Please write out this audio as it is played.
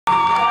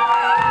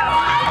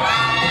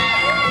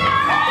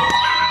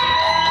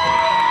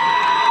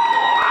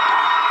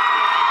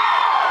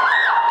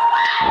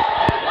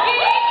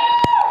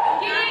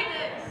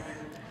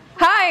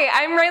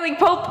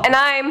and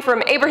I'm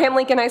from Abraham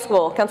Lincoln High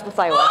School, Council,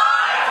 Iowa.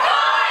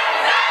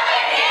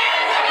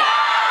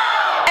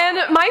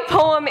 And my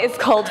poem is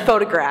called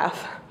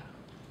Photograph.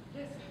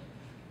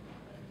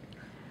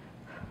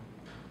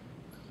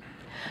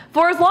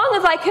 For as long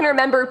as I can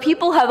remember,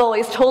 people have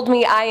always told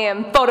me I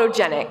am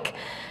photogenic.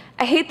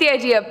 I hate the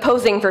idea of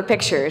posing for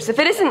pictures. If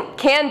it isn't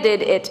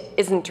candid, it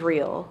isn't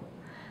real.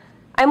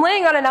 I'm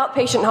laying on an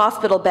outpatient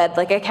hospital bed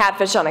like a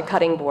catfish on a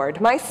cutting board.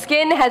 My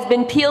skin has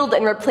been peeled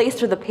and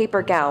replaced with a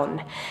paper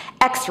gown.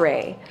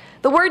 X-ray.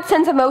 The word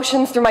sends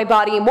emotions through my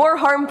body more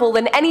harmful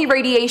than any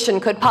radiation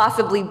could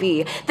possibly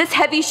be. This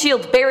heavy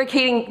shield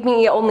barricading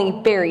me only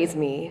buries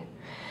me.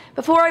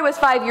 Before I was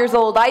 5 years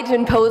old, I'd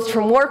been posed for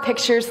more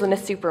pictures than a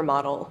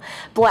supermodel.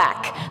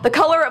 Black, the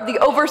color of the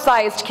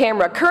oversized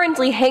camera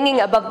currently hanging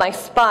above my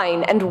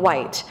spine, and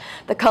white,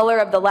 the color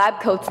of the lab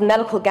coats and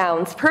medical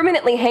gowns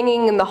permanently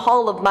hanging in the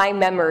hall of my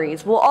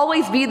memories, will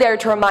always be there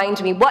to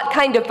remind me what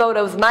kind of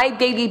photos my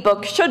baby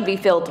book should be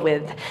filled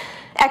with.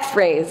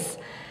 X-rays.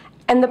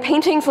 And the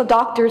paintings the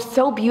doctors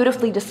so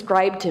beautifully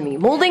described to me,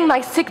 molding my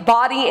sick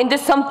body into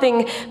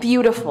something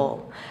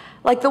beautiful.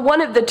 Like the one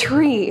of the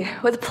tree,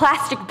 with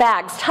plastic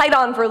bags tied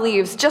on for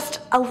leaves, just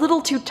a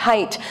little too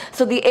tight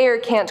so the air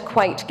can't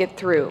quite get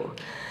through.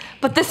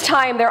 But this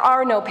time, there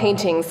are no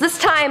paintings. This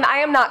time, I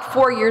am not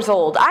 4 years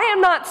old. I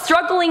am not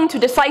struggling to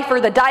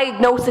decipher the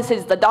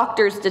diagnoses the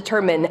doctors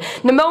determine,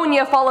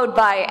 pneumonia followed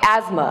by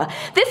asthma.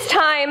 This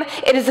time,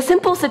 it is a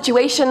simple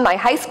situation my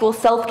high school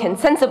self can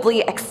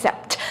sensibly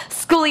accept.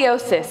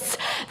 Scoliosis.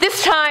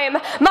 This time,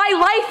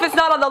 my life is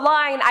not on the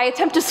line. I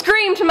attempt to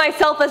scream to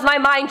myself as my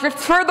mind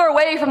drifts further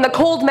away from the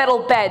cold metal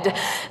bed.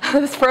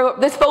 This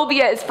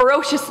phobia is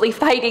ferociously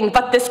fighting,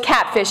 but this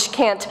catfish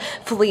can't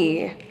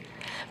flee.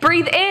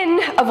 Breathe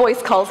in, a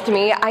voice calls to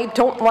me. I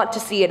don't want to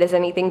see it as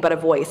anything but a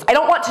voice. I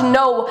don't want to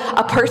know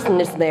a person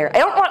is there. I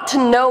don't want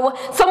to know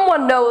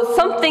someone knows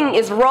something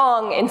is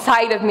wrong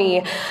inside of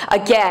me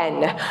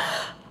again.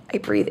 I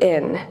breathe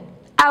in.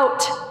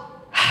 Out.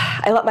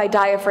 I let my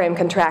diaphragm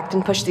contract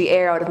and push the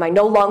air out of my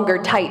no longer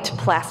tight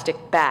plastic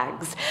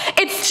bags.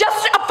 It's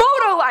just a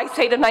photo, I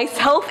say to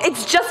myself.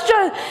 It's just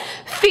a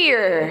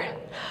fear.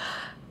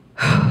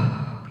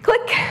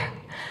 Click.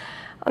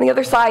 On the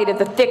other side of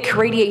the thick,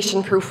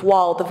 radiation-proof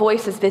wall, the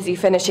voice is busy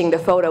finishing the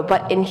photo,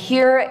 but in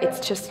here, it's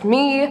just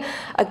me,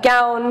 a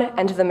gown,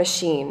 and the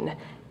machine.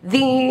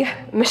 The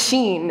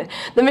machine.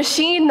 The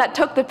machine that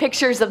took the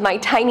pictures of my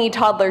tiny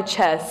toddler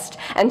chest,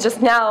 and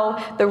just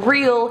now, the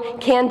real,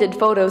 candid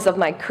photos of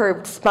my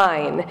curved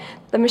spine.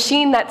 The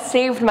machine that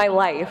saved my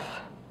life.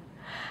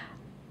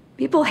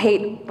 People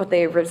hate what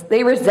they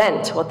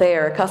resent what they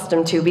are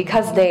accustomed to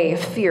because they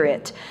fear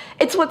it.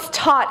 It's what's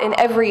taught in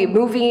every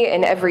movie,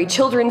 in every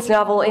children's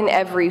novel, in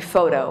every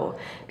photo.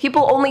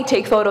 People only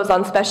take photos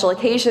on special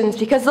occasions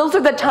because those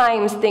are the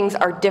times things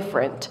are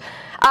different.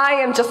 I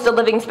am just a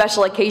living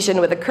special occasion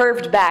with a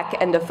curved back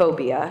and a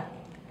phobia.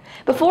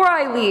 Before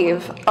I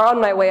leave, or on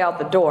my way out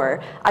the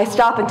door, I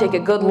stop and take a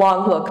good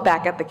long look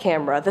back at the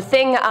camera, the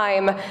thing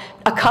I'm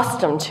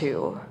accustomed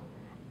to.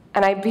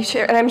 And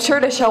I'm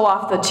sure to show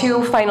off the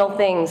two final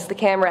things the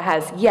camera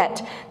has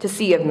yet to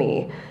see of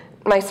me,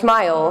 my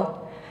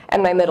smile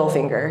and my middle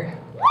finger.